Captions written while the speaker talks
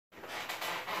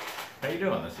How you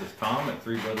doing? This is Tom at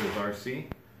Three Brothers RC,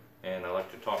 and I'd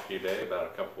like to talk to you today about a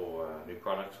couple new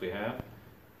products we have.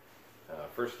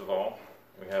 First of all,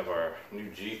 we have our new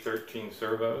G13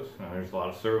 servos. Now, there's a lot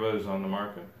of servos on the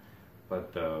market,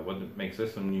 but what makes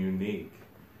this one unique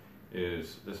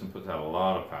is this one puts out a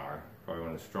lot of power, probably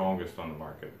one of the strongest on the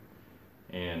market.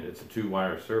 And it's a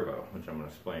 2-wire servo, which I'm going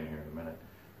to explain here in a minute.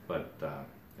 But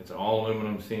it's an all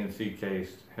aluminum CNC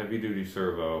cased, heavy duty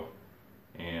servo,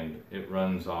 and it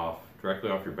runs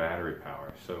directly off your battery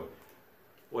power. So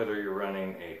whether you're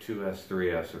running a 2S,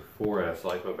 3S, or 4S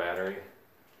LiPo battery,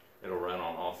 it'll run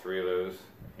on all three of those.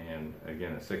 And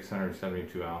again, at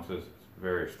 672 ounces, it's a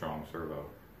very strong servo.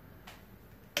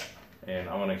 And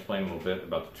I want to explain a little bit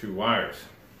about the 2 wires.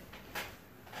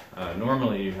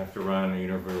 Normally you have to run a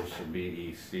universal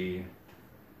BEC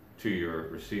to your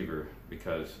receiver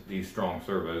because these strong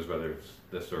servos, whether it's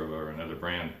this servo or another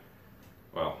brand,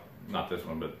 well, not this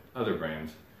one, but other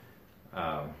brands,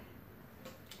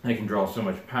 they can draw so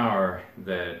much power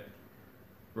that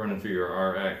running through your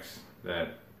RX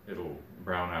that it'll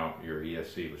brown out your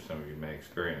ESC, which some of you may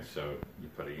experience. So you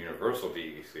put a universal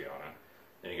BEC on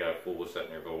it, and you got a fool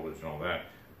setting your voltage and all that.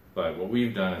 But what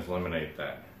we've done is eliminate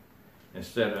that.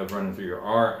 Instead of running through your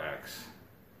RX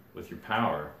with your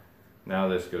power, now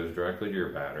this goes directly to your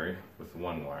battery with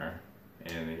one wire,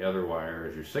 and the other wire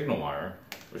is your signal wire,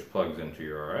 which plugs into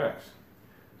your RX.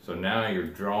 So now you're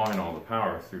drawing all the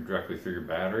power directly through your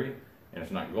battery, and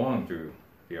it's not going through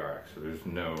the RX, so there's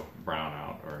no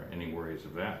brownout or any worries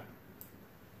of that.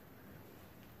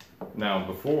 Now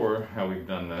before, how we've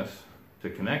done this,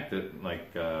 to connect it,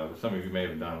 like some of you may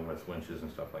have done with winches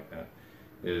and stuff like that,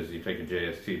 is you take a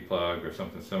JST plug or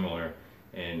something similar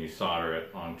and you solder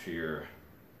it onto your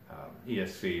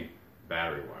ESC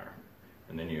battery wire,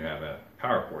 and then you have a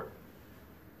power port.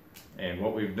 And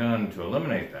what we've done to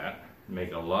eliminate that, make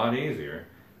it a lot easier,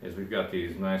 is we've got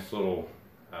these nice little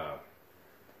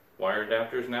wire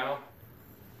adapters now.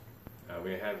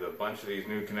 We have a bunch of these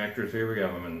new connectors here. We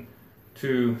have them in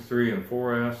 2, 3, and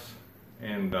 4S,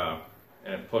 and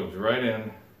it plugs right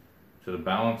in to the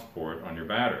balance port on your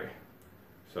battery.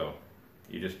 So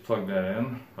you just plug that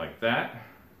in like that,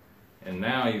 and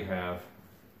now you have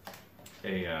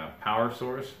a power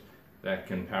source that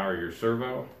can power your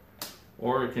servo,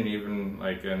 or it can even,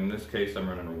 like in this case, I'm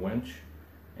running a winch,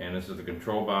 and this is the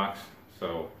control box,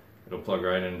 so it'll plug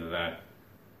right into that,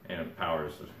 and it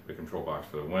powers the control box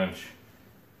for the winch.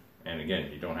 And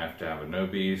again, you don't have to have no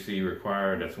BEC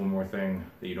required. That's one more thing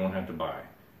that you don't have to buy,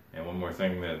 and one more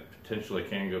thing that potentially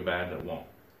can go bad that won't.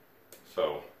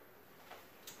 So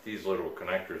these little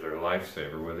connectors are a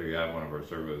lifesaver, whether you have one of our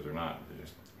servos or not. They're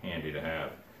just handy to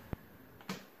have.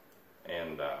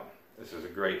 And this is a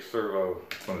great servo.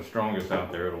 It's one of the strongest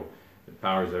out there. It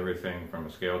powers everything from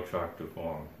a scale truck to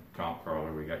full-on comp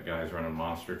crawler. We got guys running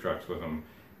monster trucks with them,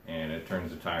 and it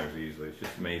turns the tires easily. It's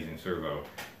just amazing servo.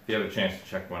 If you have a chance to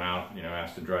check one out,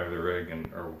 ask the driver of the rig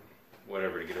or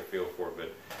whatever to get a feel for it.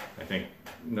 But I think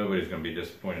nobody's going to be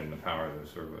disappointed in the power of those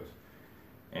servos.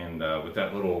 And with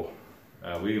that little,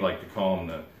 we like to call them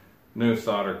the no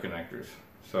solder connectors.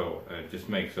 So it just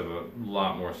makes it a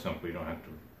lot more simple. You don't have to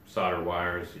solder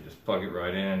wires. You just plug it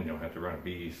right in. You don't have to run a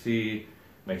BEC.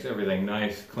 Makes everything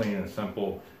nice, clean, and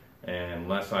simple, and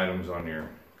less items on your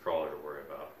crawler to worry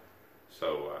about.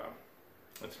 So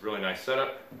it's a really nice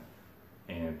setup.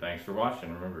 And thanks for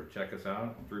watching. Remember, check us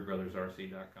out at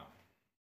threebrothersrc.com.